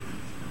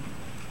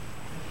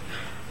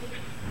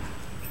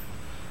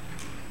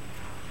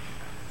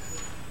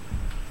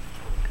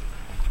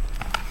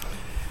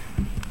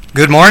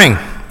Good morning.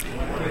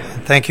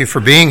 Thank you for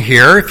being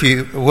here. If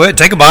you would,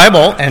 take a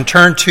Bible and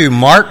turn to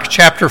Mark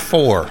chapter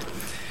 4.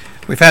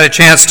 We've had a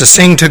chance to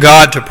sing to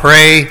God, to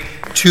pray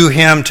to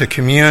Him, to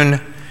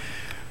commune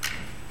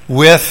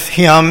with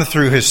Him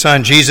through His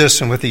Son Jesus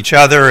and with each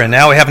other, and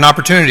now we have an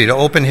opportunity to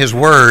open His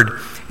Word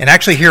and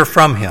actually hear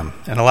from Him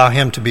and allow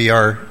Him to be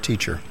our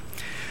teacher.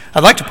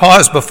 I'd like to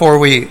pause before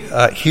we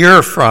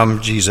hear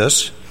from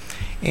Jesus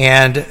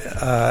and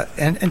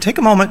take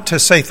a moment to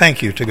say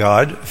thank you to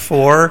God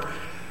for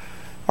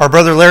our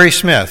brother Larry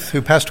Smith,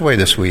 who passed away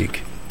this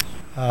week.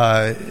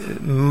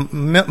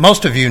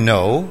 Most of you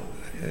know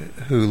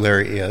who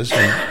Larry is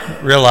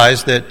and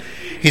realize that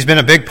he's been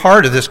a big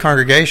part of this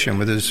congregation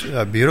with his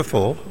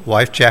beautiful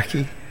wife,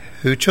 Jackie,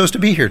 who chose to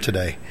be here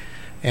today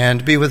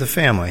and be with the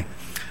family.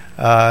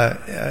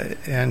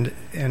 And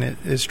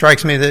it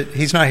strikes me that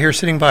he's not here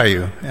sitting by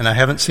you, and I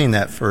haven't seen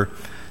that for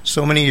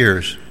so many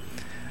years.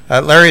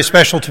 Larry is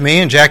special to me,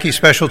 and Jackie's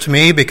special to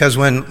me because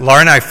when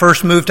Laura and I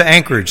first moved to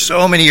Anchorage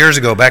so many years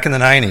ago, back in the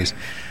 90s,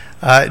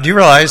 do you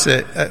realize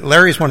that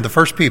Larry is one of the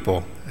first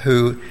people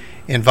who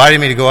invited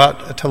me to go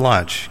out to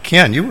lunch?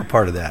 Ken, you were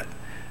part of that.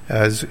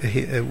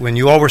 When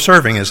you all were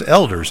serving as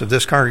elders of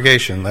this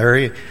congregation,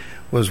 Larry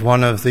was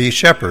one of the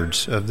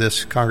shepherds of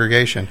this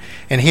congregation.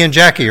 And he and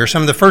Jackie are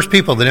some of the first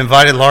people that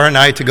invited Laura and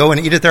I to go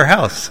and eat at their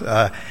house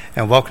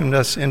and welcomed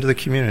us into the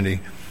community.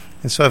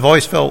 And so I've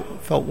always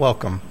felt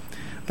welcome.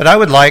 But I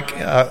would like,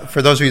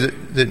 for those of you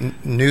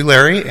that knew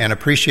Larry and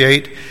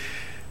appreciate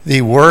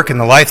the work and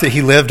the life that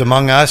he lived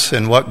among us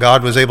and what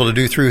God was able to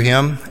do through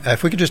him,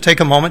 if we could just take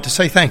a moment to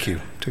say thank you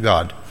to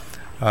God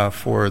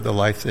for the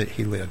life that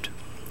he lived.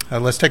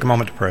 Let's take a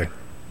moment to pray.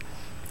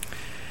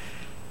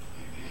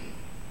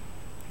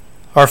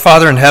 Our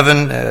Father in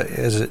heaven,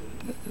 as it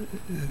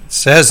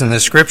says in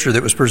this scripture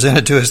that was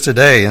presented to us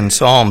today in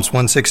Psalms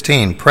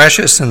 116,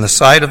 precious in the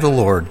sight of the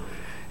Lord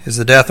is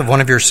the death of one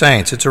of your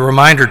saints. It's a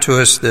reminder to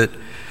us that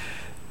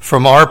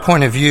from our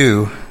point of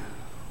view,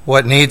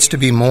 what needs to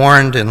be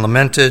mourned and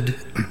lamented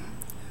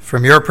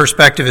from your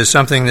perspective is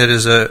something that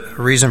is a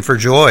reason for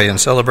joy and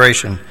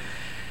celebration.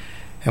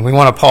 And we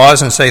want to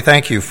pause and say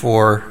thank you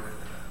for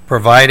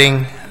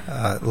providing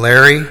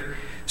Larry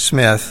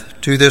Smith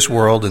to this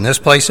world in this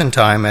place and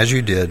time as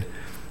you did,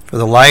 for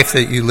the life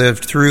that you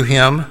lived through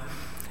him,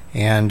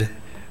 and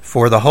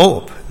for the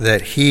hope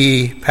that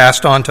he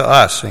passed on to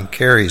us and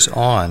carries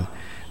on,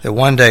 that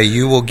one day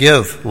you will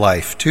give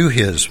life to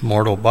his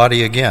mortal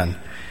body again.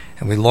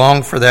 And we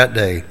long for that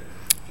day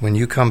when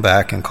you come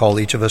back and call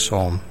each of us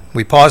home.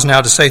 We pause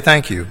now to say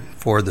thank you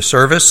for the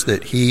service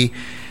that he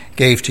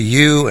gave to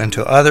you and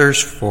to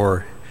others,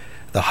 for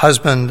the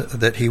husband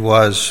that he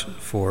was,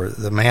 for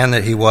the man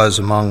that he was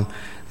among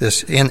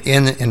this in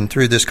and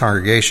through this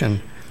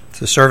congregation,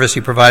 the service he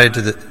provided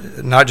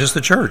to not just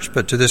the church,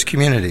 but to this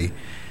community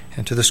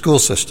and to the school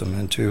system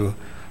and to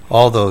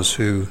all those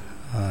who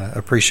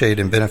appreciate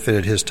and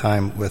benefited his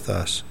time with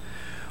us.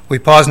 We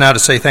pause now to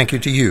say thank you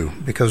to you,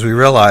 because we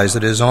realize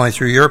that it is only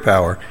through your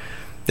power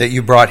that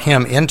you brought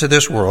him into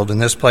this world in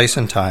this place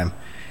and time,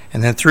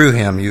 and then through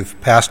him you've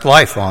passed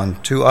life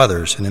on to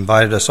others and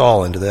invited us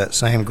all into that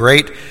same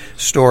great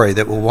story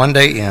that will one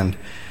day end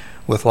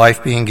with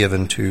life being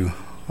given to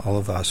all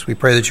of us. We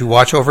pray that you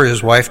watch over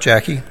his wife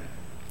Jackie,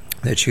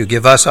 that you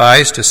give us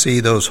eyes to see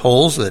those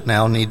holes that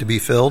now need to be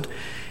filled,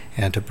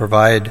 and to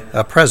provide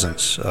a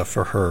presence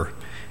for her.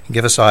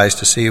 Give us eyes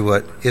to see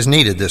what is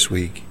needed this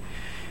week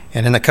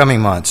and in the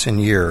coming months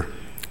and year,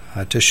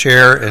 to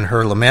share in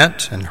her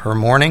lament and her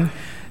mourning,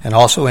 and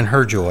also in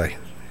her joy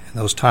in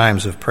those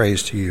times of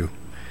praise to you.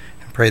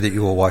 And pray that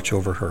you will watch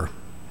over her.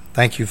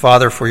 Thank you,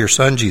 Father, for your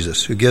Son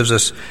Jesus, who gives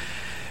us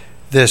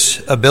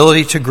this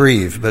ability to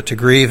grieve, but to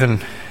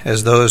grieve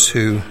as those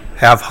who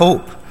have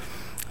hope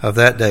of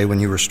that day when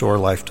you restore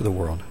life to the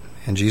world.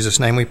 In Jesus'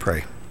 name we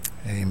pray.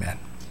 Amen.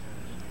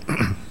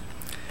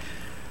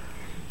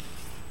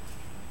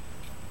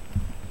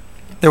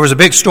 There was a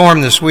big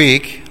storm this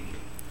week,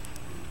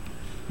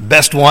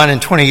 best one in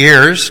 20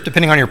 years,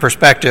 depending on your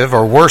perspective,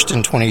 or worst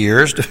in 20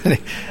 years.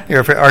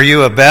 Are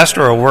you a best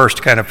or a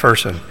worst kind of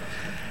person?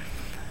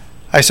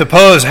 I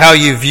suppose how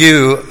you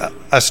view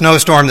a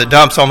snowstorm that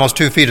dumps almost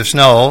 2 feet of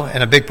snow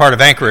in a big part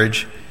of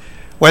Anchorage,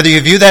 whether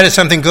you view that as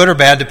something good or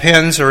bad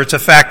depends, or it's a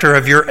factor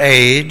of your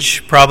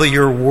age, probably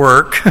your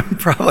work,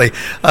 probably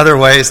other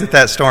ways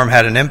that storm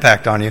had an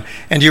impact on you.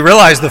 And you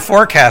realize the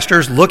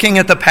forecasters, looking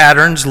at the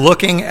patterns,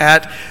 looking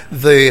at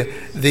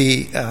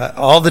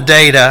all the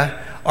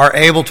data, are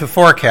able to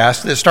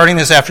forecast that starting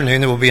this afternoon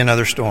there will be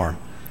another storm.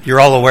 You're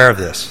all aware of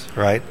this,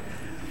 right?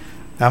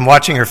 I'm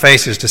watching your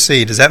faces to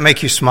see, does that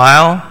make you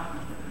smile?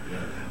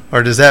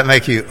 Or does that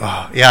make you,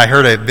 oh, yeah, I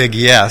heard a big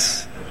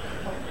yes.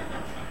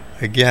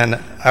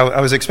 Again, I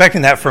was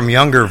expecting that from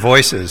younger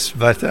voices,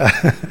 but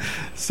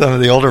some of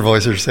the older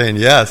voices are saying,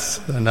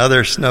 yes,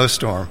 another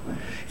snowstorm.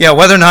 Yeah,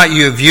 whether or not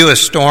you view a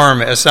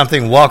storm as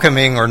something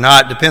welcoming or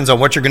not depends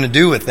on what you're going to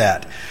do with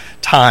that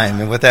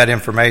time and with that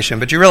information.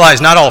 But you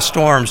realize not all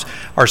storms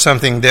are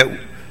something that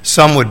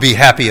some would be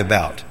happy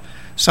about.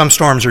 Some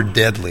storms are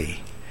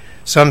deadly.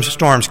 Some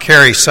storms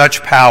carry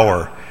such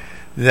power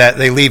that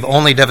they leave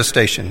only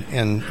devastation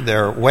in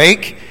their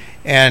wake,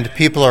 and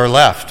people are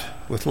left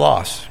with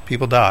loss.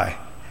 People die.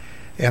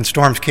 And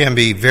storms can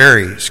be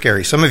very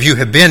scary. Some of you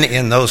have been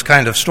in those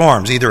kind of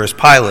storms, either as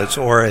pilots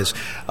or as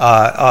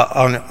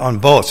on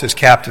boats as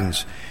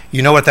captains.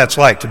 You know what that's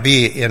like, to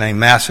be in a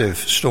massive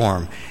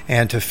storm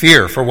and to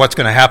fear for what's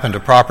going to happen to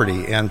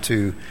property and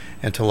to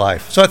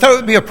life. So I thought it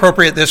would be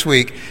appropriate this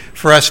week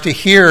for us to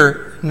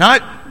hear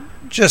not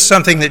just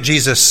something that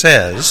Jesus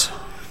says,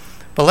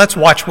 but let's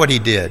watch what he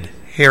did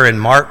here in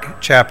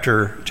Mark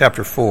chapter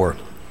 4.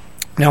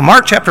 Now,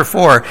 Mark chapter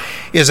 4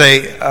 is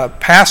a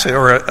passage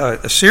or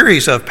a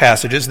series of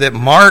passages that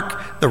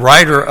Mark, the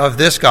writer of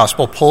this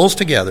gospel, pulls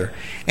together,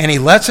 and he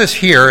lets us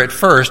hear at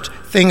first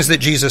things that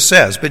Jesus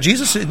says. But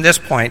Jesus, at this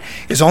point,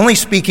 is only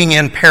speaking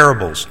in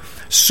parables.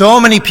 So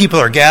many people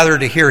are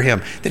gathered to hear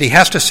him that he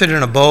has to sit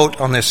in a boat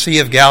on the Sea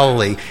of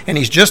Galilee, and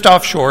he's just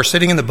offshore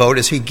sitting in the boat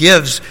as he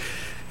gives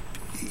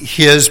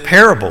his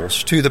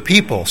parables to the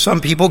people.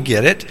 Some people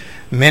get it,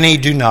 many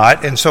do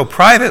not. And so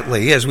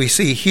privately, as we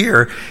see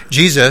here,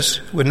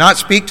 Jesus would not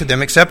speak to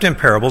them except in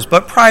parables,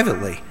 but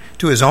privately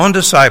to his own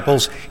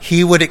disciples,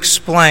 he would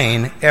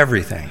explain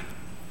everything.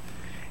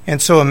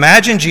 And so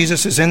imagine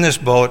Jesus is in this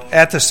boat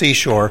at the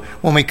seashore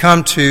when we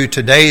come to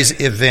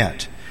today's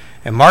event.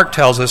 And Mark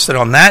tells us that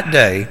on that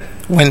day,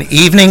 when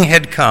evening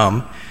had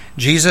come,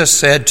 Jesus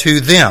said to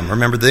them,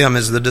 remember them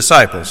as the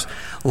disciples,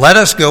 "Let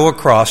us go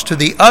across to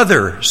the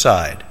other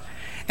side."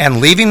 And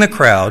leaving the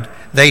crowd,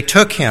 they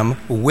took him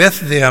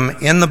with them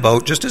in the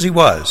boat just as he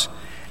was.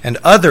 And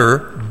other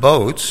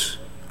boats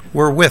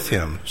were with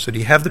him. So do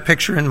you have the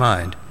picture in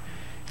mind?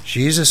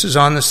 Jesus is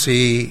on the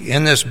sea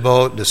in this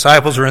boat.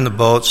 Disciples are in the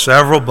boat,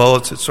 several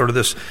boats. It's sort of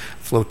this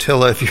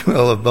flotilla, if you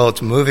will, of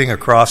boats moving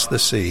across the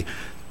sea.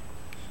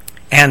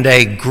 And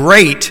a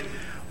great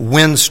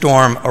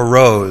windstorm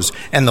arose,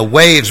 and the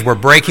waves were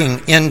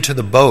breaking into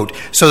the boat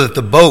so that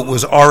the boat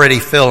was already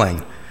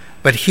filling.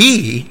 But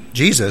he,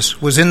 Jesus,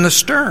 was in the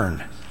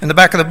stern, in the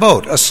back of the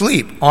boat,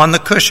 asleep on the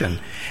cushion.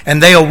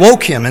 And they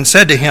awoke him and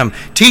said to him,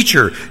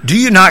 "Teacher, do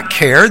you not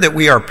care that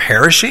we are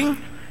perishing?"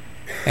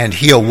 And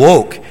he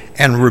awoke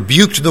and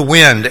rebuked the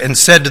wind and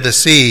said to the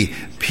sea,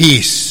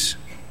 "Peace,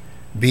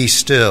 be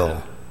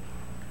still."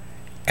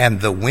 And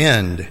the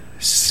wind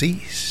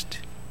ceased,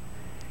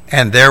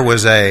 and there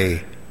was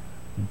a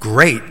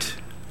great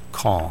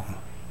calm.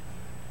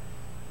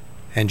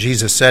 And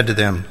Jesus said to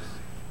them,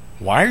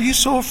 "Why are you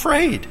so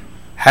afraid?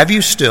 Have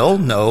you still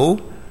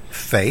no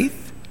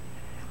faith?"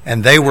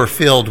 And they were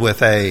filled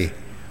with a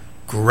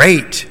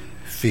great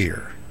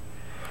fear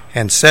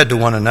and said to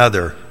one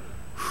another,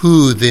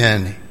 "Who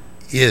then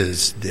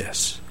is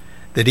this,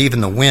 that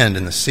even the wind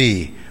and the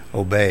sea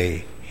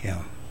obey him?"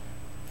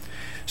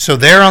 So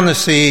there on the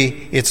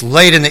sea, it's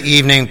late in the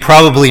evening,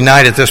 probably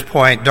night at this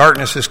point.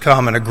 Darkness has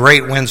come and a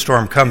great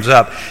windstorm comes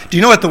up. Do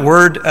you know what the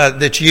word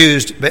that's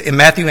used in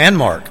Matthew and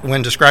Mark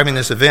when describing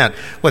this event,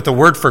 what the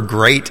word for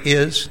great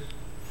is?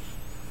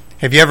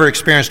 Have you ever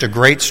experienced a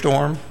great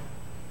storm?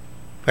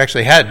 We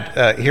actually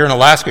had here in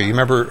Alaska, you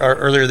remember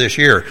earlier this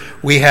year,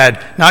 we had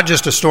not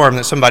just a storm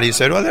that somebody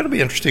said, "Well, that'll be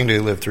interesting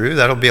to live through.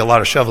 That'll be a lot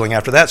of shoveling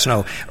after that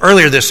snow."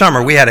 Earlier this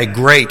summer, we had a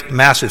great,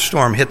 massive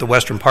storm hit the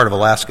western part of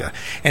Alaska.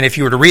 And if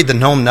you were to read the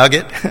Nome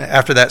Nugget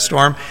after that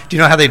storm, do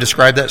you know how they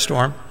described that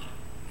storm?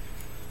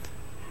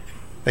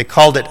 They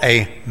called it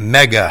a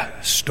mega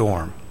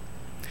storm.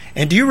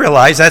 And do you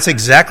realize that's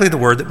exactly the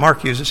word that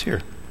Mark uses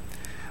here?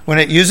 When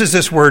it uses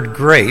this word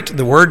great,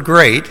 the word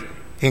great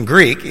in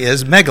Greek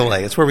is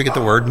megale. It's where we get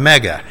the word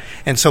mega.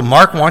 And so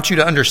Mark wants you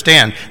to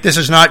understand this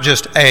is not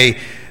just a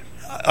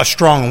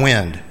strong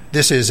wind.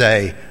 This is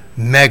a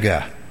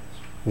mega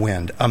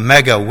wind, a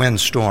mega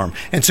windstorm.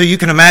 And so you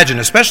can imagine,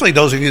 especially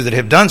those of you that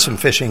have done some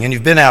fishing and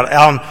you've been out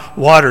on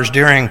waters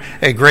during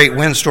a great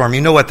windstorm,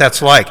 you know what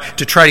that's like,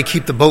 to try to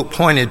keep the boat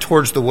pointed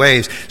towards the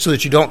waves so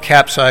that you don't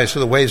capsize,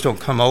 so the waves don't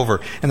come over.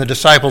 And the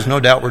disciples,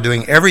 no doubt, were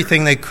doing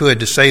everything they could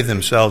to save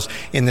themselves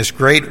in this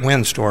great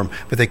windstorm,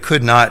 but they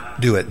could not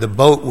do it. The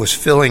boat was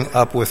filling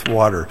up with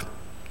water.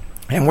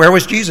 And where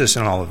was Jesus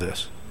in all of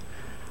this?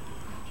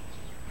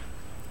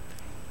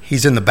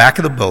 He's in the back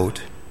of the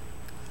boat,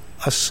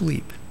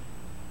 asleep.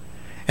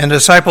 And the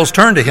disciples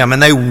turned to him,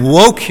 and they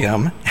woke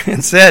him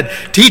and said,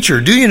 "Teacher,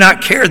 do you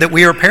not care that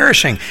we are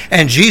perishing?"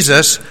 And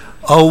Jesus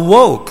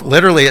awoke.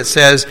 Literally, it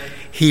says,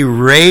 he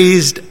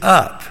raised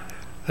up.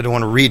 I don't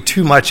want to read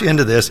too much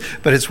into this,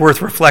 but it's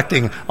worth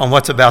reflecting on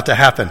what's about to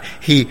happen.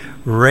 He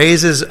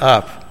raises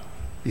up.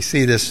 You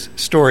see this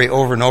story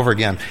over and over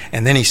again.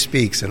 And then he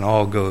speaks, and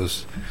all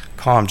goes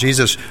calm.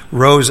 Jesus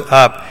rose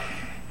up,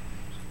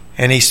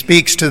 and he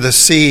speaks to the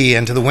sea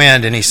and to the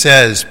wind, and he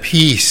says,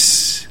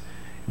 "Peace,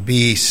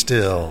 be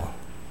still."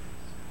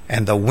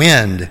 And the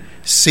wind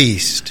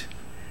ceased,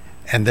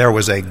 and there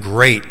was a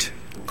great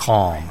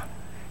calm.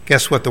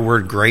 Guess what the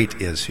word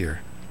great is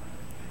here?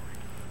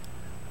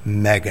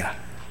 Mega.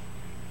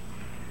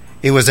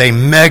 It was a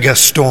mega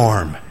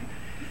storm.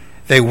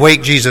 They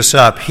wake Jesus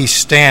up. He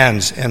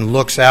stands and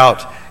looks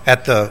out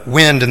at the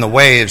wind and the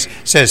waves,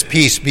 says,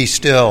 "Peace, be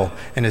still."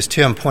 And as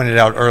Tim pointed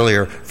out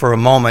earlier, for a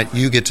moment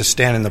you get to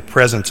stand in the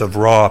presence of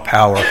raw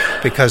power,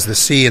 because the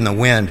sea and the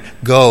wind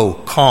go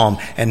calm,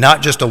 and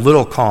not just a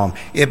little calm,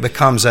 it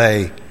becomes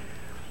a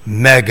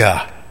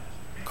mega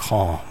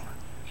calm.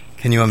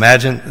 Can you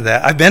imagine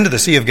that? I've been to the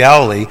Sea of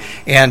Galilee,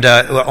 and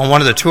on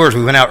one of the tours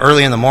we went out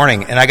early in the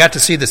morning, and I got to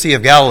see the Sea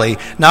of Galilee,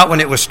 not when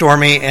it was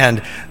stormy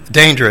and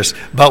dangerous,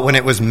 but when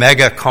it was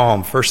mega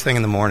calm, first thing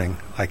in the morning,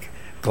 like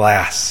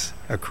glass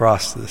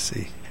across the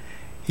sea.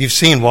 You've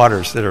seen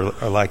waters that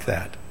are like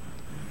that.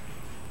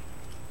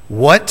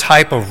 What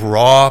type of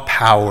raw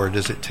power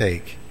does it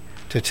take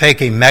to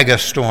take a mega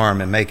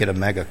storm and make it a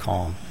mega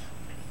calm?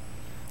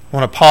 I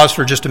want to pause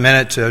for just a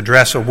minute to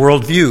address a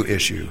worldview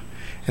issue.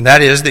 And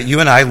that is that you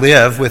and I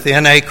live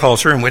within a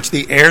culture in which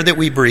the air that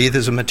we breathe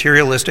is a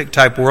materialistic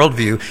type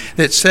worldview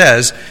that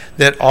says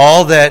that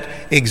all that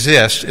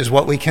exists is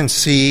what we can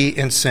see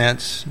and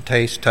sense,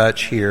 taste,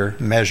 touch, hear,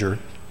 measure.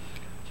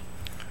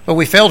 But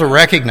we fail to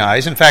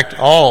recognize, in fact,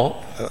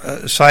 all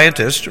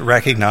scientists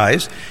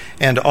recognize,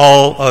 and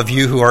all of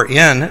you who are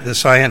in the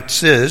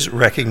sciences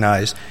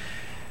recognize,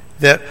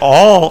 that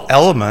all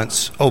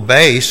elements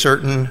obey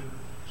certain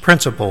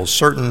principles,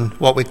 certain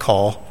what we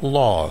call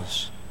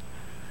laws.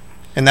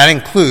 And that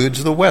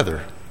includes the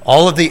weather.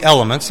 All of the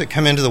elements that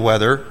come into the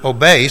weather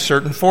obey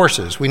certain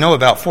forces. We know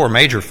about 4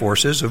 major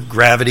forces of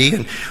gravity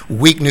and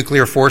weak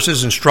nuclear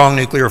forces and strong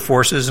nuclear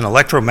forces and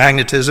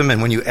electromagnetism. And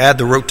when you add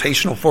the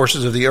rotational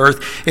forces of the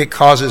earth, it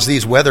causes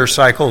these weather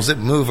cycles that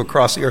move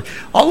across the earth.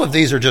 All of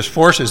these are just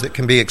forces that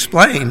can be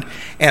explained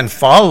and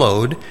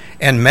followed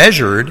and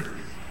measured,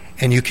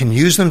 and you can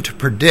use them to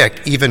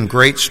predict even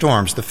great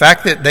storms. The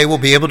fact that they will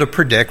be able to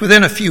predict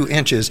within a few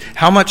inches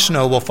how much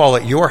snow will fall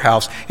at your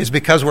house is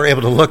because we're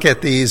able to look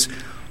at these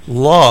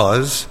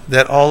laws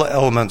that all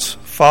elements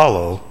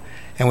follow,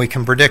 and we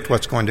can predict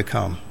what's going to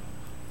come.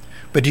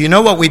 But do you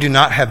know what we do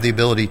not have the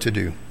ability to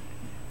do?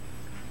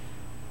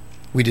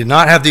 We did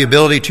not have the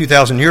ability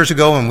 2,000 years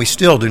ago, and we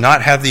still do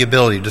not have the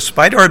ability.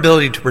 Despite our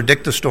ability to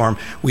predict the storm,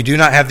 we do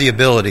not have the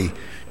ability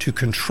to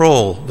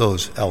control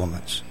those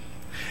elements.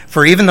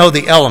 For even though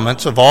the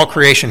elements of all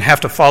creation have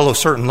to follow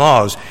certain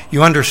laws,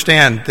 you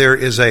understand there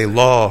is a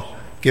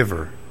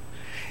lawgiver.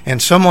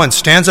 And someone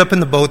stands up in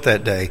the boat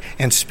that day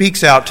and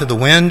speaks out to the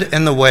wind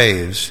and the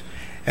waves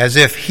as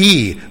if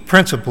he,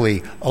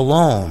 principally,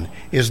 alone,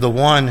 is the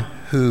one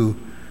who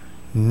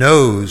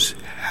knows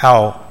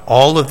how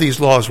all of these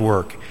laws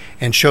work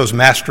and shows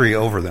mastery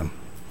over them.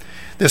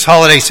 This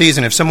holiday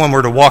season, if someone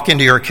were to walk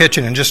into your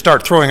kitchen and just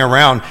start throwing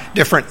around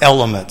different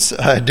elements,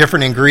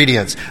 different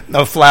ingredients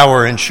of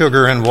flour and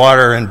sugar and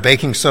water and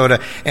baking soda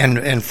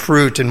and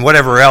fruit and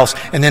whatever else,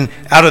 and then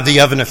out of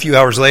the oven a few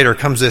hours later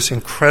comes this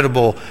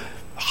incredible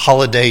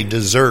holiday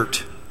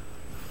dessert.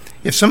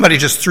 If somebody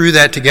just threw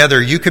that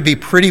together, you could be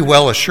pretty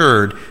well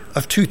assured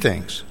of 2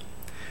 things.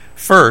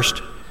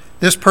 First,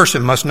 this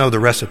person must know the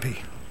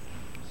recipe.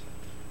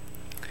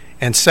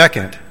 And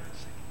second,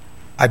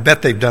 I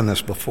bet they've done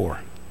this before.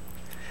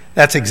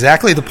 That's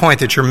exactly the point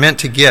that you're meant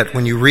to get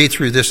when you read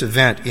through this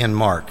event in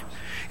Mark,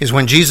 is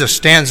when Jesus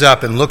stands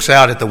up and looks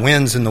out at the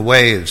winds and the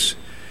waves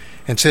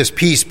and says,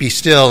 "Peace, be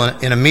still,"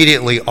 and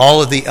immediately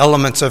all of the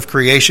elements of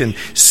creation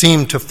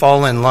seem to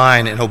fall in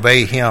line and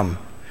obey him.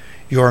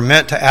 You are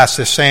meant to ask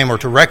the same, or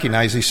to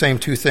recognize these same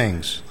 2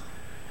 things.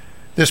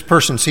 This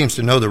person seems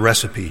to know the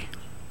recipe.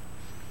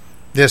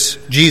 This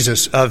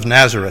Jesus of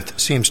Nazareth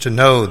seems to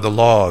know the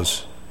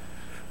laws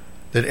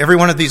that every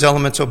one of these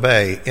elements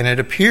obey, and it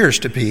appears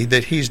to be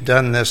that he's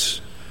done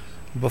this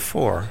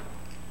before.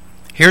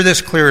 Hear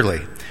this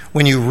clearly.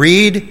 When you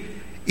read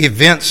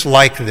events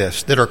like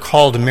this that are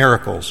called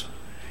miracles,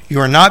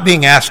 you are not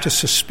being asked to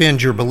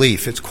suspend your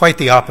belief. It's quite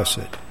the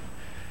opposite.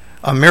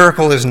 A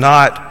miracle is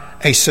not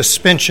a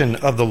suspension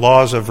of the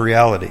laws of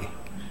reality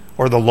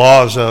or the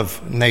laws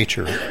of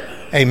nature.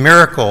 A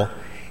miracle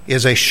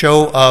is a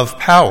show of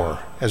power,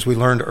 as we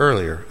learned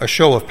earlier, a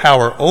show of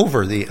power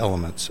over the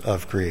elements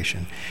of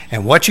creation.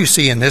 And what you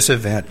see in this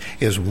event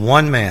is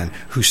one man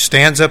who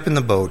stands up in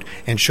the boat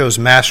and shows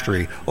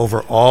mastery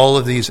over all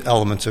of these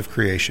elements of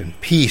creation.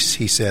 "Peace,"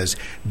 he says,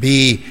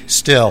 "be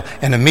still."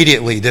 And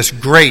immediately this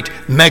great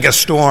mega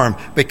storm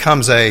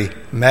becomes a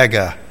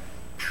mega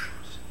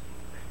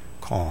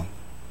calm.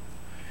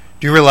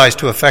 Do you realize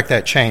to affect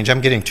that change,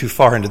 I'm getting too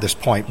far into this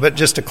point, but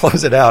just to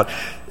close it out,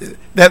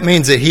 that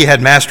means that he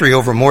had mastery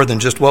over more than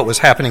just what was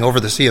happening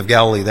over the Sea of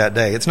Galilee that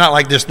day. It's not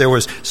like there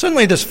was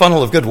suddenly this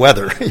funnel of good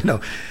weather.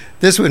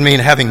 This would mean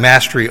having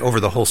mastery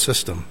over the whole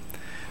system,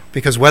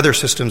 because weather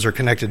systems are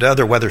connected to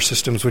other weather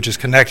systems, which is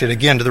connected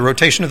again to the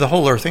rotation of the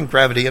whole earth and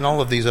gravity and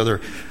all of these other.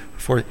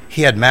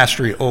 He had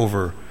mastery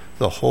over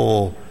the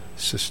whole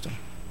system.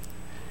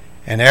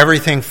 And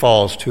everything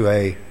falls to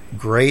a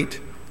great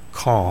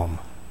calm.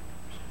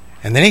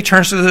 And then he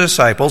turns to the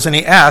disciples and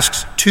he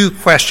asks 2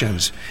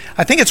 questions.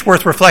 I think it's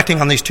worth reflecting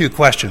on these 2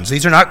 questions.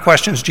 These are not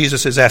questions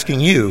Jesus is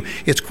asking you.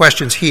 It's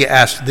questions he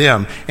asked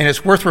them. And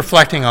it's worth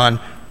reflecting on,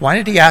 why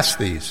did he ask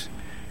these?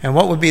 And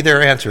what would be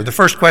their answer? The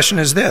first question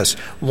is this: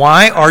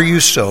 why are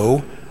you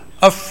so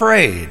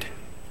afraid.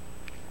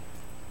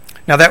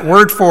 Now, that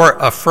word for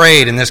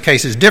afraid in this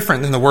case is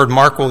different than the word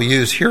Mark will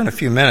use here in a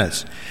few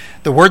minutes.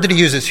 The word that he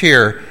uses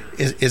here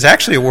is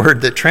actually a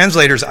word that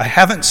translators I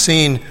haven't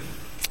seen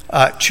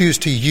choose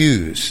to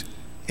use.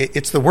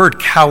 It's the word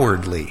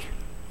cowardly.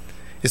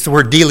 It's the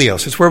word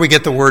delios. It's where we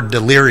get the word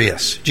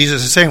delirious.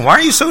 Jesus is saying, why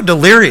are you so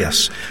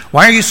delirious?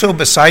 Why are you so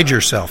beside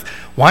yourself?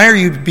 Why are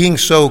you being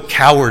so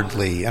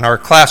cowardly? In our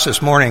class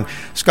this morning,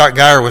 Scott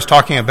Geyer was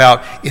talking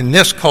about in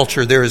this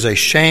culture there is a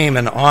shame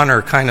and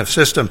honor kind of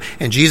system,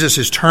 and Jesus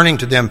is turning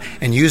to them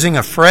and using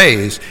a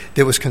phrase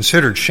that was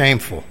considered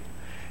shameful.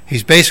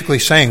 He's basically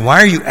saying,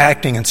 why are you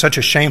acting in such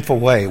a shameful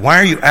way? Why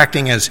are you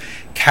acting as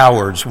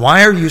cowards?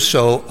 Why are you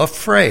so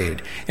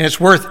afraid? And it's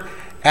worth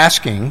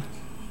asking,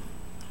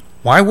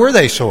 why were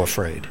they so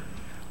afraid?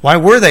 Why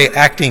were they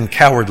acting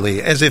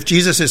cowardly? As if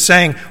Jesus is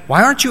saying,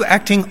 why aren't you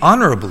acting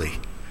honorably?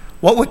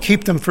 What would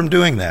keep them from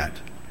doing that?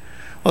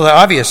 Well, the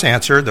obvious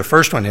answer, the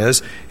first one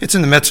is, it's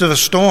in the midst of a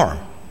storm.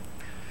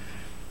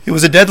 It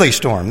was a deadly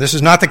storm. This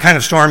is not the kind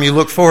of storm you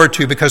look forward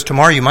to because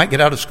tomorrow you might get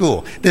out of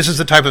school. This is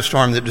the type of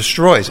storm that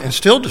destroys and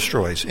still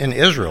destroys in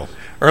Israel.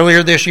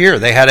 Earlier this year,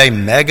 they had a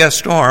mega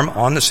storm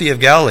on the Sea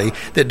of Galilee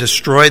that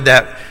destroyed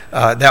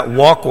that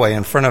walkway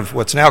in front of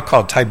what's now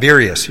called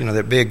Tiberias,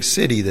 that big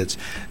city that's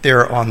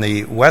there on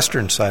the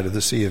western side of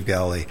the Sea of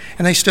Galilee.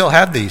 And they still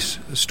have these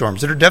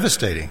storms that are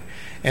devastating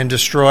and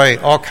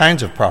destroy all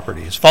kinds of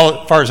property. As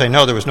far as I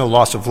know, there was no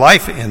loss of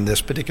life in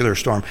this particular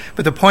storm.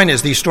 But the point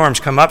is, these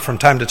storms come up from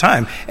time to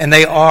time, and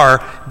they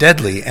are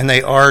deadly, and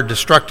they are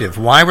destructive.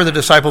 Why were the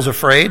disciples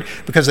afraid?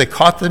 Because they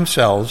caught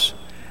themselves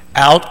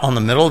out on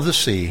the middle of the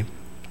sea,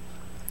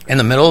 in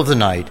the middle of the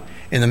night,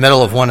 in the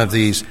middle of one of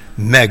these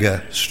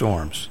mega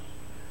storms.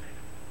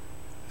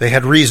 They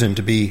had reason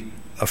to be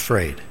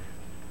afraid.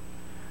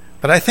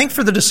 But I think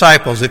for the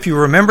disciples, if you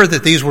remember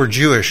that these were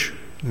Jewish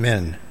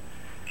men,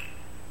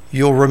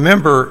 you'll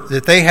remember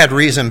that they had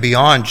reason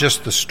beyond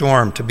just the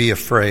storm to be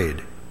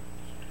afraid.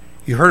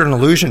 You heard an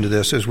allusion to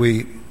this as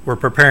we were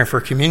preparing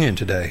for communion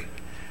today.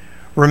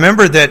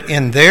 Remember that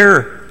in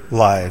their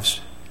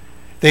lives,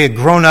 they had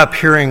grown up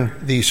hearing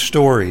these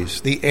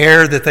stories. The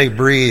air that they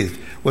breathed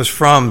was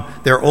from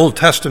their Old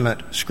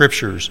Testament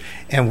scriptures.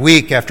 And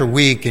week after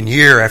week and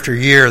year after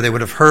year, they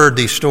would have heard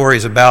these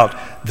stories about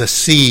the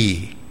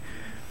sea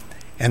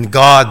and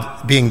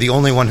God being the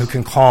only one who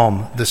can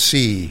calm the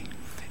sea.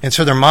 And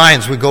so their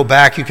minds would go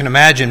back, you can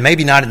imagine,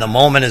 maybe not in the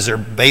moment as they're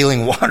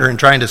bailing water and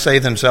trying to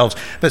save themselves,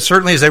 but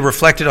certainly as they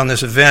reflected on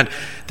this event,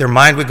 their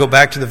mind would go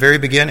back to the very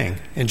beginning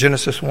in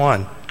Genesis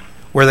 1,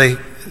 where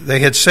they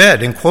had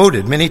said and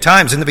quoted many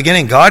times, in the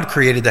beginning, God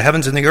created the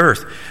heavens and the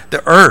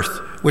earth,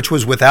 which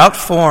was without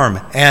form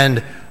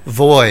and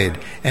void,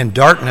 and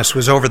darkness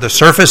was over the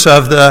surface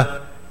of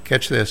the,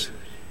 catch this,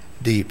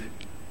 deep.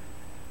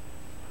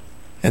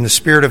 And the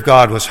Spirit of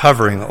God was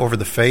hovering over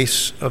the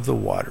face of the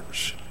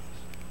waters.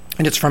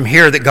 And it's from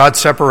here that God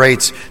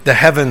separates the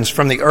heavens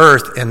from the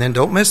earth, and then,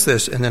 don't miss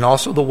this, and then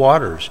also the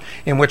waters,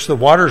 in which the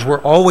waters were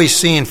always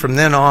seen from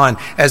then on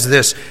as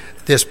this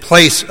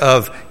place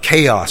of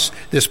chaos,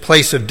 this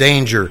place of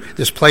danger,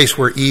 this place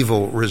where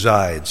evil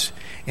resides.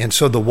 And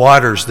so the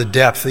waters, the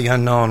depth, the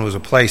unknown was a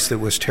place that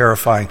was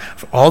terrifying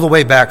all the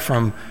way back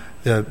from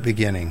the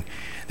beginning.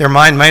 Their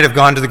mind might have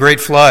gone to the great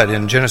flood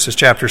in Genesis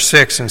chapter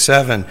 6 and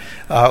 7,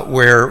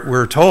 where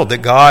we're told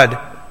that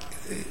God,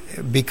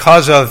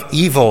 because of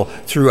evil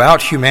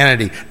throughout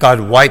humanity,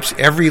 God wipes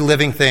every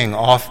living thing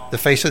off the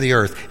face of the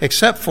earth,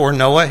 except for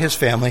Noah, his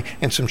family,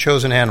 and some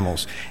chosen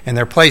animals. And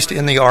they're placed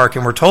in the ark,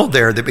 and we're told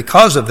there that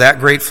because of that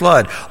great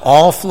flood,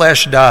 all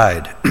flesh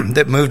died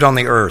that moved on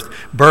the earth.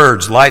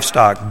 Birds,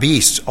 livestock,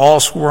 beasts, all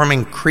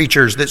swarming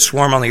creatures that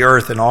swarm on the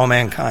earth, and all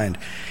mankind.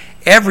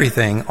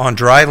 Everything on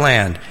dry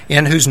land,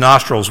 in whose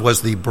nostrils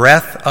was the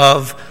breath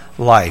of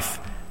life,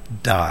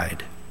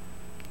 died.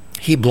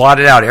 He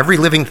blotted out every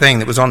living thing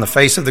that was on the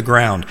face of the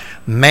ground,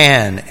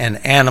 man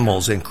and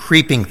animals and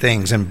creeping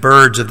things and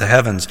birds of the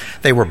heavens.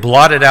 They were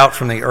blotted out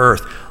from the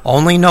earth.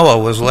 Only Noah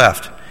was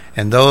left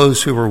and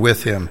those who were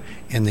with him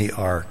in the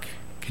ark.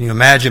 Can you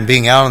imagine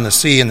being out on the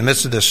sea in the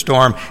midst of this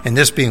storm and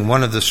this being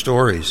one of the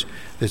stories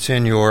that's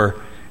in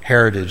your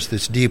heritage,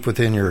 that's deep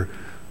within your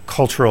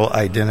cultural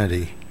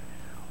identity?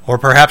 Or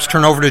perhaps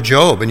turn over to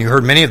Job, and you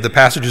heard many of the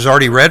passages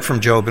already read from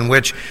Job, in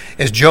which,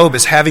 as Job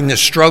is having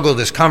this struggle,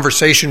 this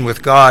conversation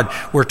with God,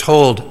 we're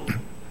told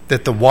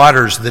that the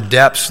waters, the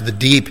depths, the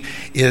deep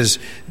is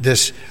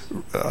this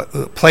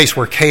place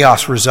where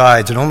chaos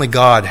resides, and only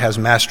God has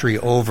mastery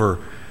over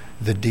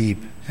the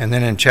deep. And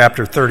then in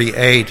chapter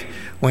 38,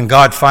 when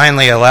God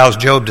finally allows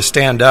Job to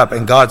stand up,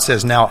 and God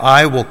says, "Now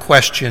I will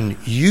question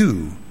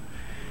you."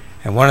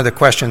 And one of the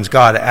questions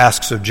God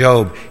asks of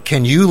Job,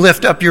 can you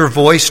lift up your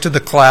voice to the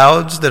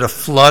clouds that a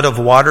flood of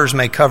waters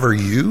may cover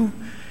you?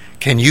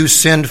 Can you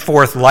send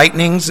forth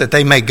lightnings that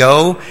they may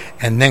go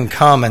and then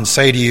come and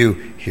say to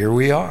you, here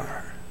we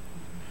are?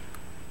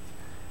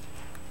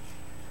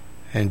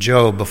 And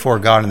Job, before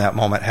God in that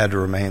moment, had to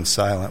remain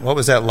silent. What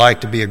was that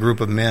like to be a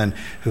group of men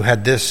who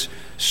had this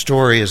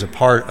story as a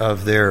part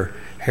of their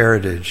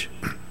heritage?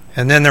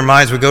 And then their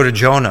minds would go to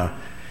Jonah.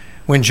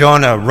 When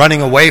Jonah,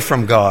 running away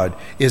from God,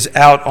 is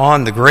out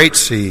on the great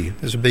sea,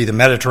 this would be the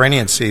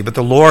Mediterranean Sea, but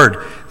the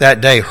Lord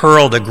that day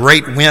hurled a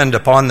great wind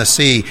upon the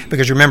sea,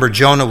 because remember,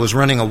 Jonah was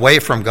running away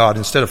from God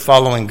instead of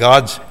following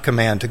God's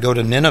command to go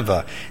to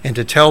Nineveh and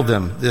to tell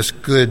them this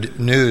good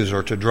news,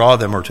 or to draw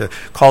them, or to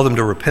call them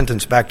to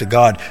repentance back to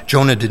God.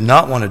 Jonah did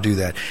not want to do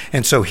that.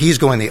 And so he's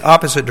going the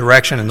opposite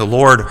direction, and the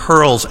Lord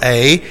hurls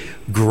a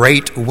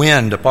great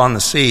wind upon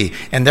the sea.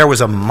 And there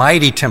was a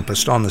mighty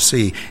tempest on the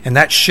sea, and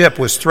that ship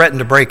was threatened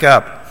to break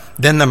up.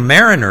 Then the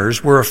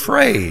mariners were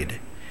afraid,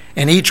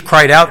 and each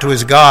cried out to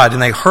his God,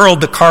 and they hurled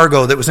the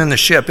cargo that was in the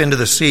ship into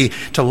the sea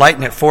to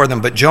lighten it for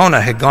them. But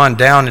Jonah had gone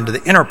down into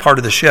the inner part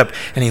of the ship,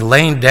 and he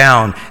lay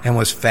down and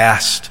was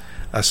fast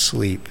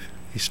asleep.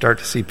 You start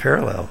to see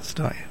parallels,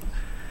 don't you?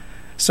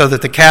 So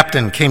that the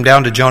captain came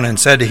down to Jonah and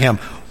said to him,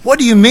 "What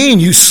do you mean,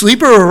 you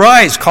sleeper?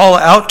 Arise, call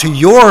out to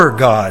your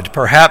God.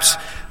 Perhaps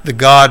the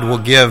God will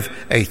give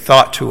a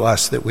thought to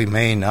us that we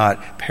may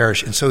not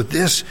perish." And so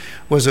this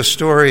was a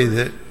story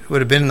that would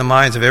have been in the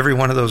minds of every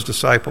one of those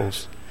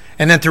disciples.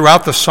 And then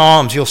throughout the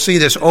Psalms, you'll see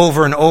this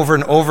over and over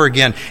and over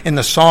again in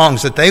the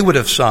songs that they would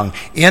have sung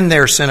in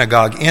their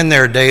synagogue, in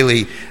their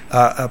daily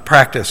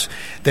practice.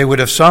 They would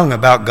have sung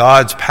about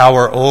God's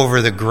power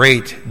over the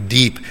great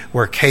deep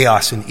where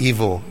chaos and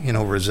evil,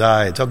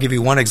 resides. I'll give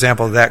you one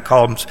example of that,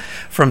 comes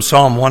from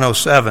Psalm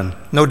 107.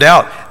 No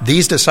doubt,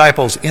 these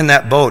disciples in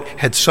that boat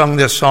had sung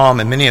this psalm,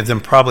 and many of them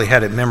probably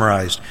had it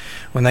memorized.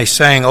 When they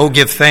sang, "Oh,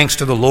 give thanks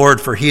to the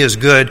Lord, for he is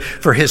good,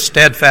 for his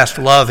steadfast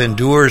love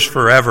endures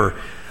forever.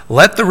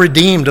 Let the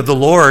redeemed of the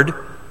Lord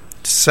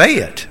say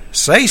it,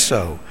 say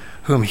so,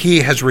 whom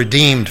he has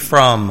redeemed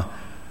from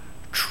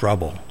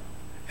trouble."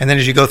 And then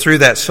as you go through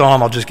that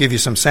psalm, I'll just give you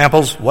some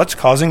samples. What's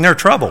causing their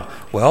trouble?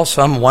 Well,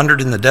 some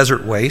wandered in the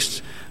desert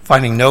wastes,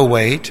 finding no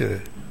way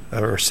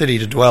or city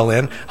to dwell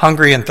in.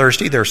 Hungry and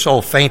thirsty, their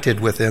soul fainted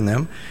within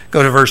them.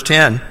 Go to verse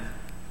 10.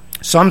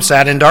 Some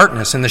sat in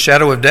darkness, in the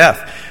shadow of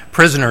death,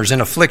 prisoners in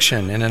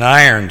affliction and in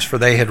irons, for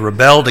they had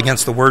rebelled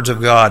against the words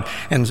of God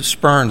and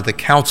spurned the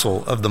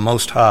counsel of the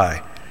Most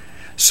High.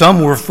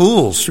 Some were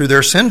fools through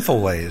their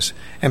sinful ways,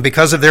 and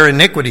because of their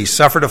iniquities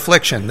suffered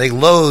affliction. They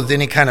loathed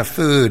any kind of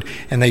food,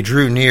 and they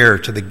drew near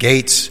to the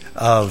gates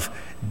of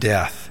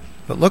death.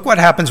 But look what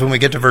happens when we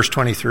get to verse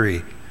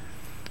 23.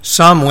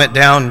 Some went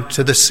down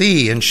to the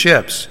sea in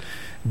ships,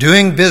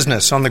 doing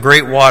business on the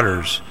great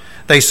waters.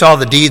 They saw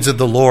the deeds of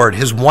the Lord,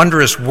 his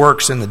wondrous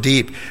works in the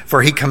deep,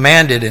 for he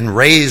commanded and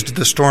raised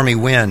the stormy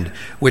wind,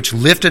 which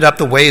lifted up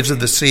the waves of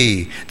the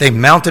sea. They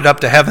mounted up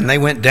to heaven. They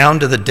went down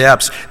to the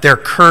depths. Their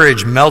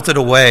courage melted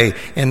away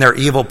in their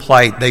evil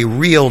plight. They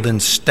reeled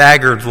and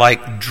staggered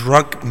like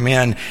drunk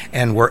men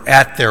and were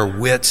at their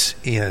wits'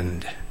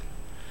 end.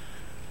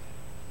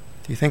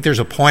 Do you think there's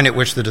a point at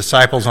which the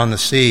disciples on the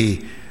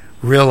sea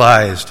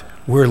realized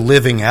we're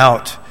living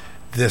out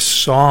this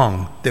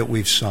song that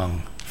we've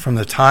sung from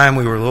the time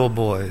we were little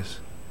boys?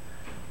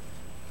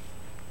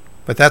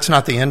 But that's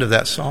not the end of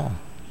that psalm.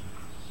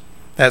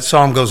 That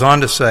psalm goes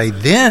on to say,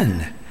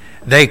 "Then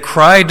they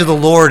cried to the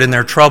Lord in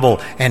their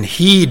trouble, and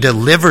he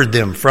delivered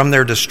them from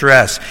their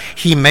distress.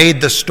 He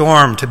made the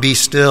storm to be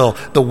still.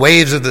 The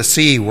waves of the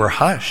sea were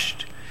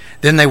hushed.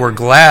 Then they were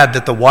glad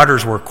that the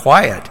waters were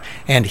quiet,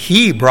 and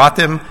he brought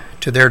them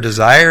to their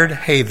desired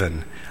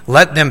haven.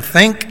 Let them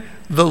thank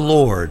the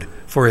Lord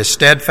for his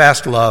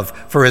steadfast love,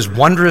 for his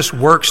wondrous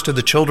works to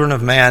the children of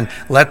man.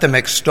 Let them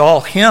extol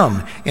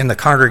him in the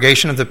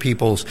congregation of the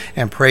peoples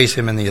and praise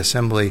him in the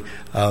assembly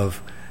of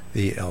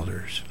the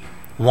elders."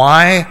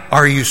 Why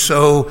are you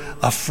so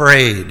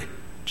afraid?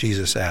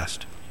 Jesus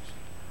asked.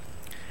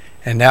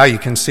 And now you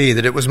can see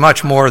that it was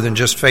much more than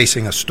just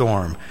facing a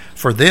storm.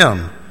 For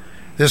them,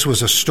 this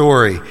was a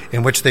story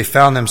in which they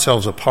found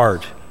themselves a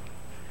part.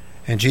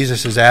 And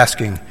Jesus is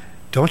asking,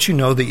 don't you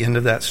know the end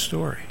of that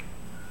story?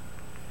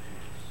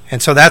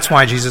 And so that's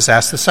why Jesus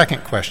asked the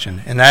second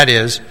question, and that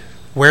is,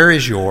 where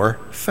is your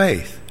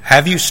faith?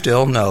 Have you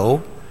still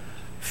no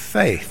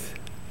faith?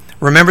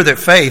 Remember that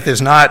faith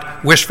is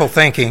not wishful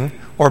thinking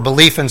or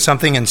belief in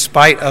something in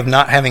spite of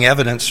not having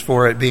evidence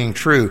for it being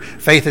true.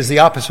 Faith is the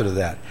opposite of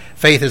that.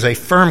 Faith is a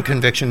firm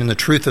conviction in the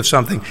truth of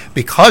something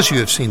because you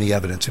have seen the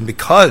evidence and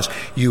because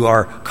you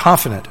are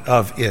confident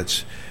of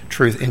its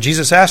truth. And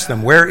Jesus asked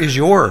them, where is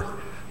your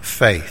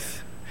faith?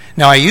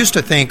 Now, I used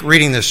to think,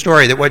 reading this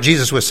story, that what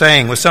Jesus was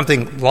saying was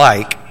something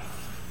like,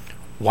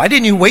 why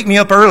didn't you wake me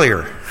up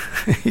earlier?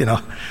 You're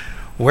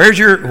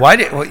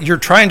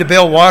trying to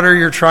bail water,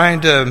 you're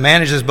trying to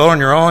manage this boat on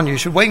your own, you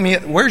should wake me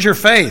up. Where's your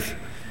faith?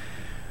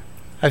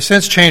 I've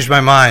since changed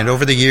my mind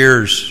over the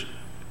years,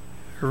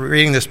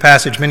 reading this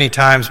passage many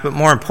times, but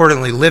more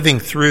importantly, living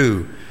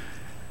through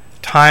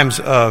times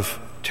of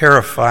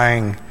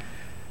terrifying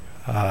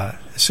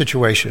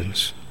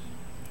situations.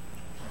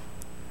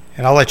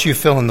 And I'll let you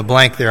fill in the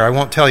blank there. I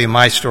won't tell you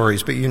my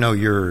stories, but you know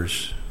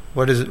yours.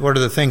 What are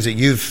the things that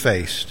you've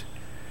faced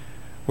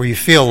where you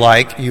feel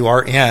like you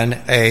are in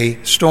a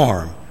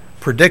storm,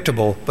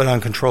 predictable but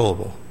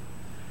uncontrollable?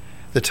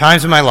 The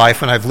times in my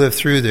life when I've lived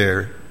through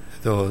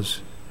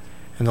those,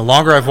 and the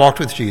longer I've walked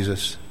with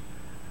Jesus,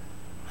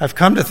 I've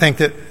come to think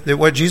that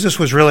what Jesus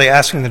was really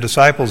asking the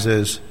disciples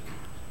is,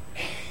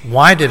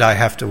 why did I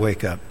have to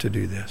wake up to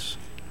do this?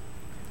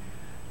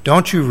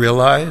 Don't you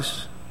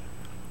realize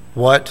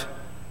what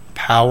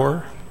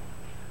power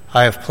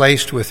I have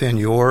placed within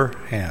your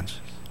hands?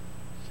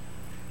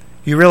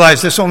 You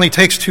realize this only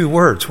takes 2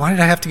 words. Why did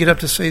I have to get up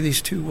to say these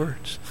 2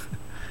 words?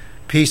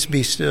 Peace,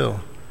 be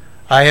still.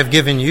 I have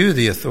given you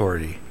the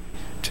authority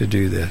to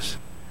do this.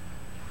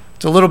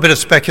 It's a little bit of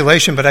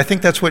speculation, but I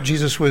think that's what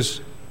Jesus was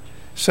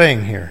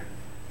saying here.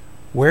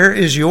 Where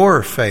is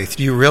your faith?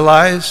 Do you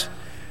realize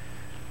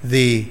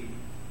the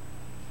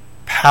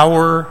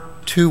power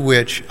to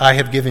which I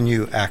have given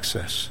you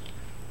access?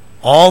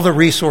 All the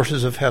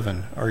resources of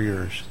heaven are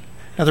yours.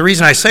 Now, the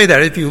reason I say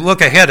that, if you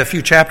look ahead a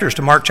few chapters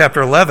to Mark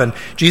chapter 11,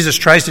 Jesus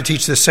tries to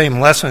teach this same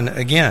lesson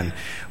again.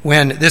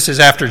 When this is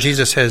after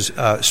Jesus has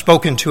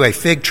spoken to a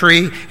fig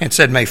tree and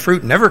said, may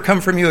fruit never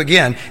come from you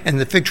again, and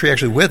the fig tree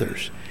actually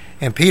withers.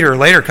 And Peter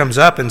later comes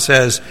up and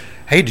says,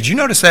 hey, did you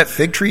notice that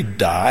fig tree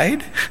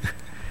died?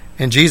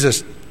 And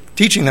Jesus,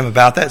 teaching them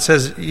about that,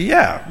 says,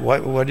 yeah,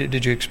 what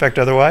did you expect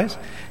otherwise?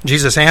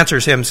 Jesus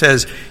answers him,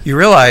 says, you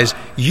realize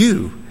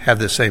you have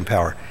this same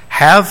power.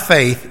 Have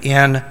faith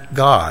in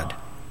God.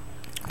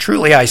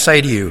 Truly I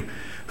say to you,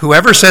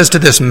 whoever says to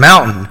this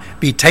mountain,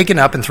 be taken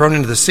up and thrown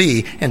into the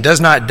sea, and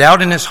does not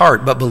doubt in his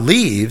heart, but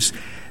believes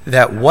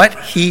that what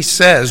he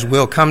says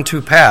will come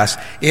to pass,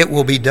 it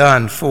will be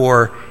done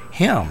for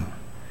him.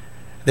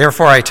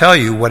 Therefore I tell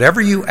you, whatever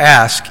you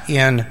ask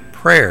in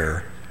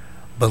prayer,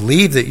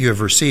 believe that you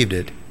have received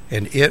it,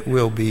 and it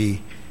will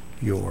be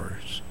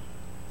yours.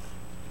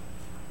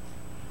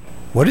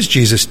 What is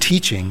Jesus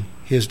teaching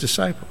his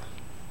disciples?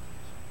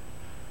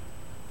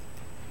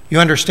 You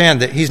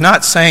understand that he's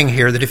not saying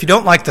here that if you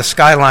don't like the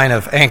skyline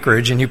of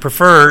Anchorage and you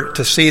prefer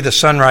to see the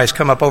sunrise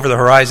come up over the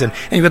horizon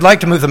and you would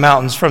like to move the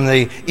mountains from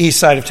the east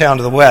side of town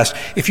to the west,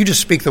 if you just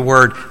speak the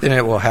word, then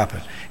it will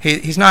happen.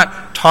 He's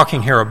not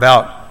talking here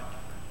about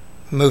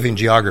moving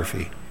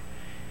geography.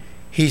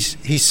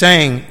 He's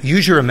saying,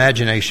 use your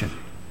imagination.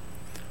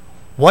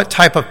 What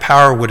type of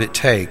power would it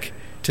take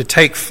to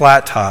take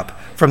Flat Top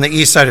from the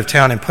east side of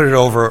town and put it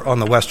over on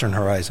the western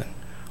horizon?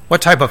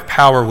 What type of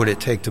power would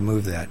it take to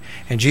move that?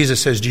 And Jesus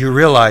says, do you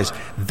realize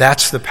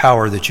that's the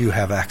power that you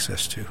have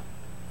access to?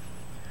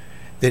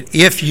 That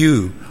if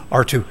you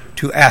are to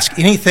ask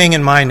anything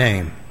in my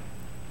name,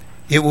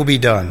 it will be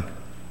done.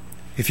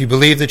 If you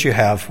believe that you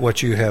have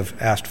what you have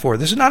asked for.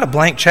 This is not a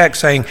blank check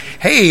saying,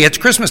 hey, it's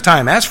Christmas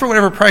time, ask for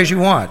whatever prize you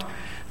want.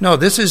 No,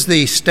 this is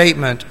the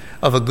statement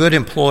of a good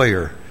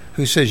employer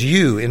who says,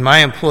 you, in my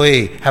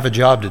employee, have a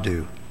job to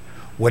do.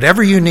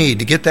 Whatever you need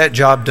to get that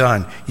job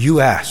done,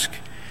 you ask.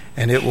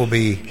 And it will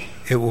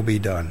be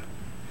done.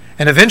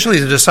 And eventually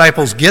the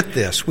disciples get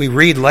this. We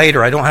read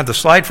later, I don't have the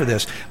slide for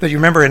this, but you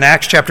remember in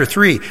Acts chapter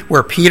 3,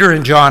 where Peter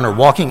and John are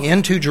walking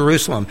into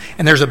Jerusalem,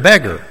 and there's a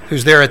beggar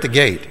who's there at the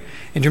gate.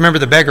 And you remember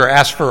the beggar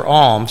asks for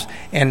alms,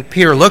 and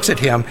Peter looks at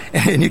him,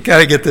 and you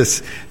kind of get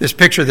this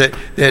picture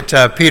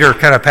that Peter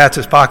kind of pats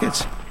his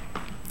pockets.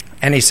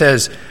 And he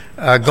says,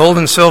 gold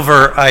and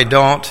silver I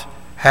don't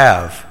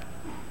have.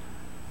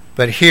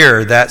 But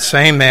here, that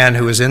same man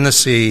who was in the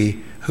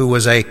sea, who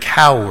was a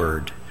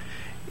coward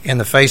in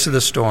the face of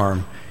the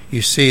storm,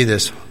 you see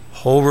this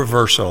whole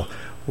reversal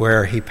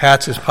where he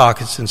pats his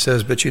pockets and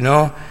says, but you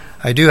know,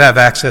 I do have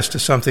access to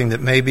something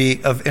that may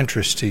be of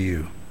interest to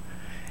you.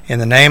 In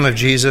the name of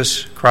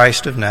Jesus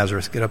Christ of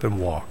Nazareth, get up and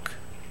walk.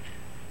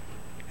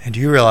 And do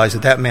you realize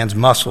that man's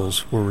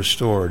muscles were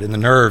restored and the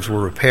nerves were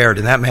repaired,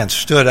 and that man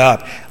stood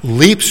up,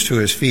 leaps to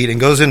his feet, and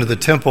goes into the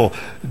temple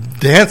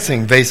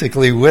dancing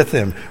basically with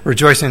him,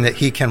 rejoicing that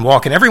he can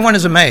walk. And everyone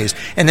is amazed.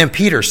 And then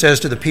Peter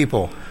says to the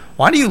people,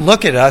 why do you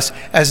look at us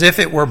as if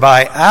it were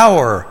by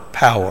our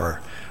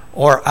power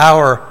or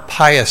our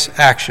pious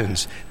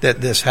actions that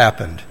this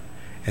happened?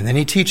 And then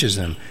he teaches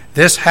them,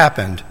 this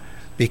happened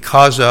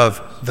because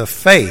of the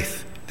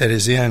faith that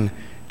is in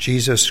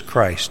Jesus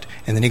Christ.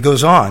 And then he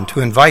goes on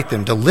to invite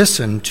them to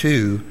listen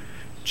to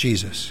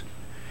Jesus.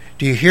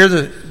 Do you hear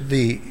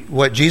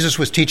what Jesus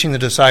was teaching the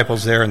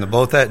disciples there in the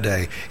boat that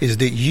day is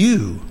that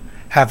you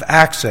have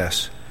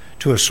access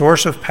to a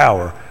source of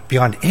power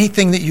beyond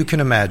anything that you can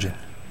imagine.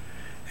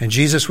 And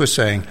Jesus was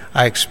saying,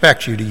 I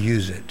expect you to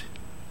use it.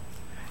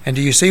 And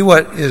do you see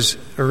what is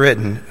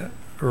written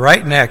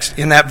right next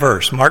in that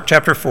verse, Mark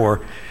chapter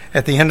 4,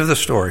 at the end of the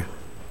story?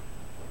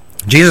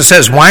 Jesus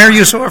says, why are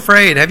you so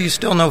afraid? Have you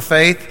still no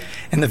faith?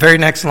 And the very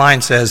next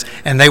line says,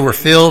 and they were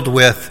filled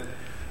with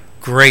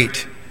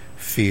great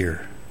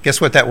fear. Guess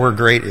what that word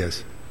great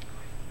is?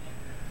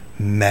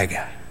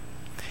 Mega.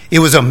 It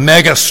was a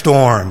mega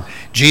storm.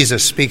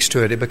 Jesus speaks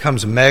to it. It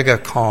becomes mega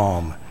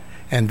calm.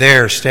 And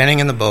they're standing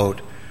in the boat,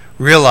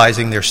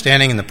 realizing they're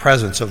standing in the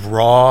presence of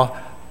raw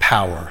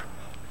power.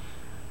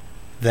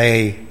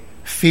 They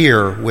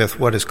fear with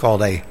what is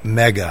called a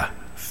mega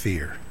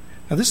fear.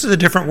 Now, this is a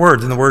different word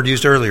than the word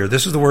used earlier.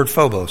 This is the word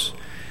phobos.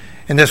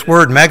 And this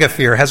word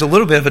megafear has a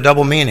little bit of a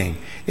double meaning.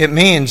 It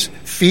means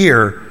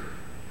fear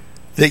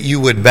that you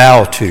would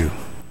bow to,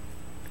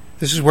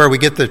 This is where we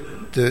get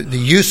the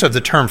use of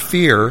the term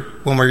fear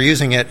when we're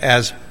using it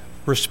as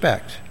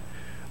respect.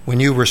 When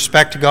you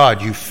respect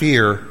God, you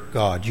fear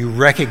God. You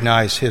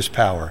recognize his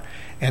power.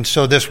 And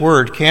so this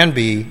word can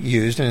be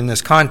used, and in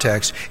this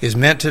context, is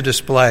meant to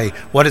display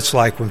what it's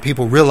like when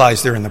people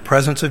realize they're in the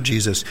presence of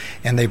Jesus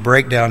and they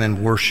break down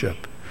in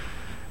worship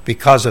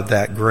because of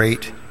that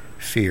great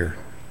fear.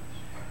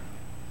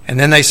 And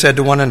then they said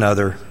to one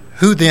another,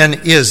 "Who then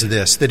is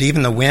this, that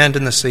even the wind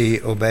and the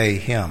sea obey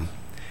him?"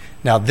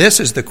 Now this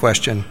is the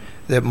question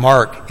that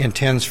Mark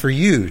intends for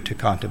you to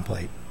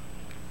contemplate.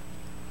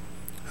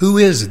 Who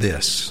is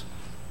this?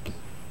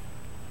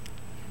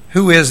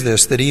 Who is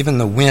this that even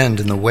the wind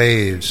and the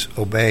waves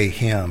obey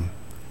him?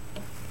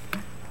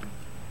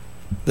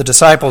 The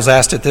disciples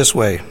asked it this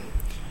way: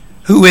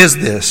 who is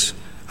this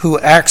who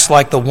acts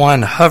like the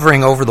one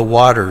hovering over the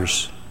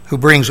waters, who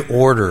brings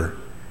order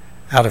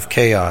out of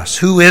chaos?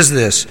 Who is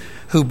this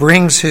who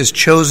brings his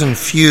chosen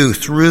few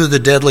through the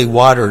deadly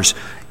waters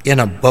in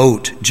a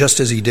boat, just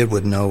as he did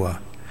with Noah?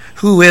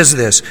 Who is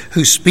this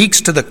who speaks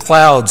to the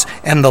clouds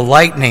and the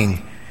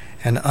lightning,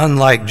 and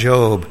unlike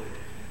Job,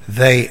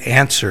 they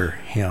answer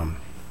him?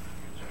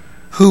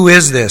 Who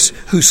is this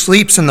who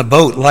sleeps in the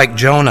boat like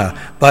Jonah,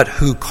 but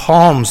who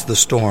calms the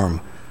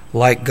storm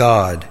like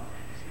God?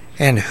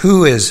 And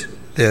who is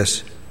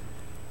this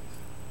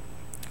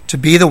to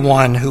be the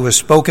one who is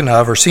spoken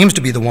of, or seems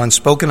to be the one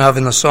spoken of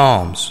in the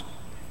Psalms?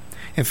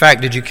 In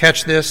fact, did you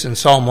catch this in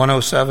Psalm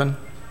 107?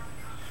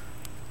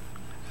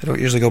 I don't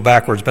usually go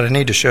backwards, but I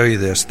need to show you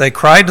this. They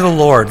cried to the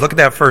Lord. Look at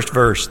that first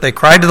verse. They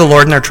cried to the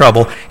Lord in their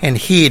trouble, and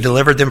he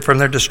delivered them from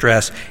their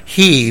distress.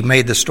 He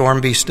made the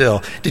storm be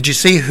still. Did you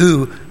see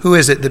who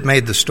is it that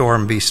made the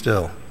storm be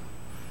still?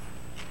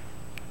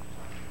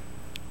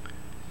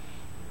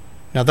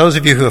 Now, those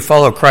of you who have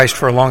followed Christ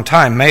for a long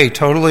time may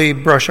totally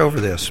brush over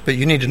this, but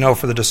you need to know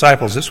for the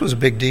disciples, this was a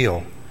big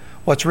deal.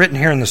 What's written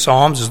here in the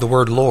Psalms is the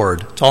word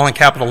Lord. It's all in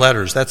capital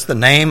letters. That's the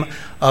name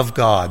of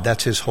God.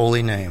 That's his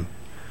holy name.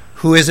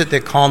 Who is it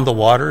that calmed the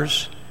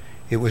waters?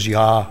 It was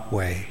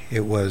Yahweh.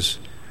 It was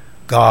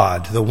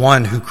God, the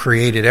one who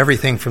created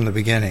everything from the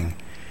beginning.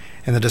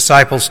 And the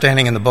disciples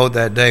standing in the boat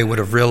that day would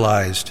have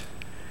realized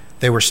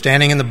they were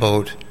standing in the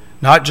boat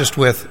not just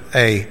with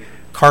a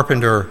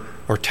carpenter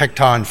or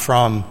tekton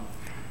from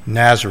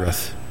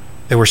Nazareth.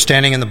 They were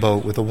standing in the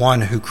boat with the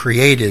one who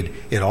created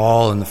it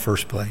all in the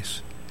first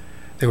place.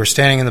 They were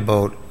standing in the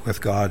boat with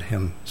God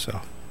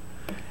himself.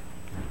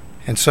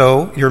 And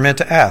so you're meant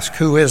to ask,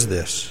 who is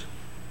this?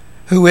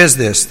 Who is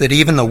this that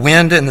even the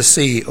wind and the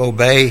sea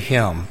obey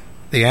him?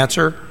 The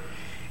answer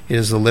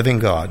is the living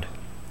God.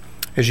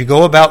 As you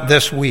go about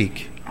this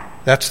week,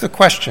 that's the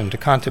question to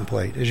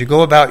contemplate. As you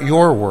go about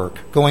your work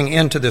going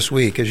into this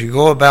week, as you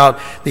go about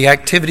the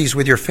activities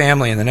with your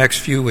family in the next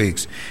few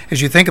weeks,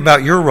 as you think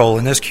about your role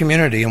in this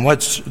community and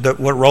what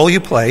role you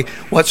play,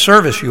 what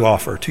service you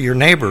offer to your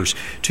neighbors,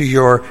 to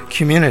your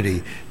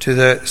community, to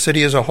the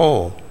city as a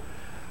whole,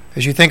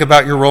 as you think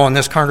about your role in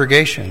this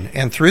congregation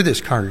and through this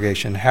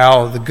congregation,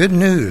 how the good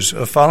news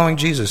of following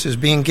Jesus is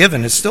being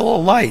given. It's still a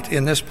light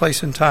in this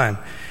place and time.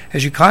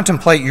 As you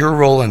contemplate your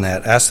role in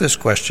that, ask this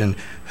question: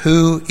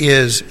 who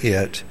is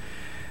it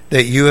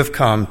that you have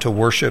come to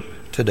worship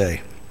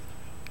today?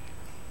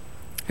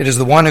 It is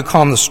the one who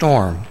calmed the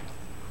storm.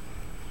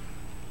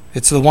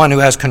 It's the one who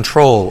has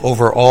control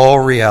over all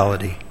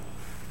reality.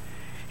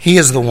 He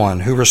is the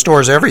one who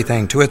restores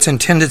everything to its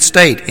intended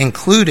state,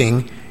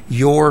 including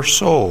your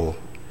soul.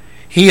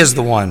 He is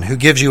the one who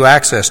gives you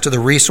access to the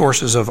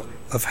resources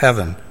of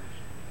heaven.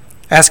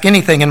 Ask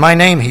anything in my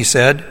name, he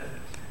said.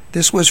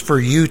 This was for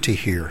you to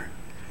hear,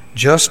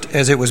 just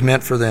as it was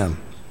meant for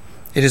them.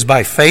 It is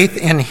by faith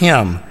in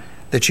him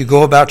that you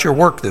go about your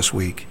work this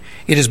week.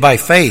 It is by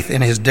faith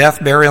in his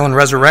death, burial, and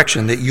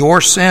resurrection that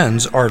your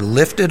sins are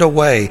lifted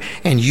away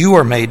and you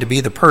are made to be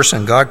the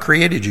person God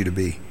created you to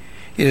be.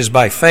 It is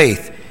by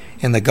faith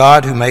in the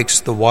God who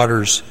makes the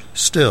waters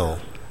still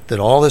that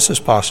all this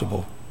is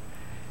possible.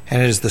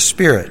 And it is the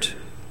Spirit,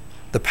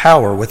 the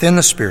power within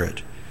the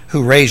Spirit,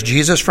 who raised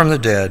Jesus from the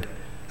dead,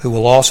 who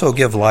will also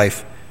give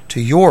life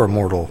to your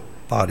mortal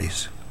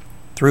bodies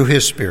through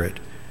his Spirit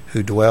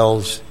who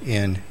dwells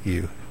in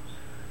you.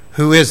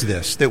 Who is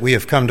this that we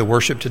have come to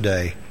worship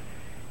today?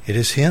 It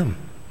is him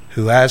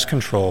who has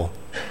control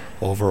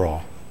over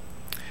all.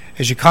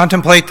 As you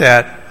contemplate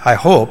that, I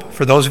hope,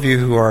 for those of you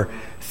who are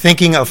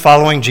thinking of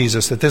following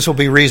Jesus, that this will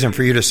be reason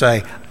for you to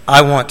say,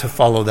 I want to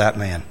follow that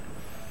man,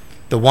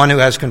 the one who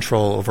has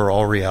control over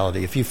all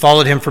reality. If you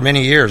followed him for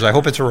many years, I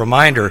hope it's a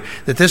reminder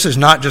that this is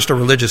not just a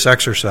religious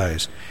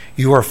exercise.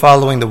 You are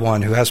following the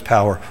one who has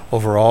power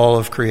over all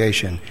of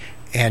creation.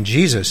 And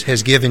Jesus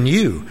has given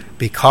you,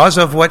 because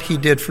of what he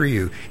did for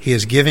you, he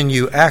has given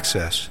you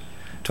access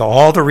to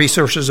all the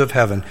resources of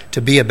heaven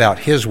to be about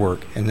his work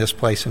in this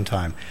place and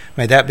time.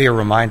 May that be a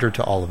reminder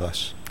to all of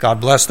us.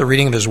 God bless the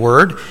reading of his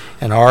word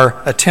and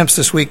our attempts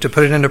this week to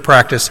put it into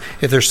practice.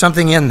 If there's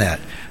something in that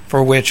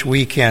for which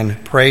we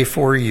can pray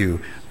for you,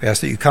 we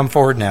ask that you come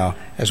forward now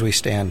as we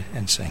stand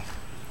and sing.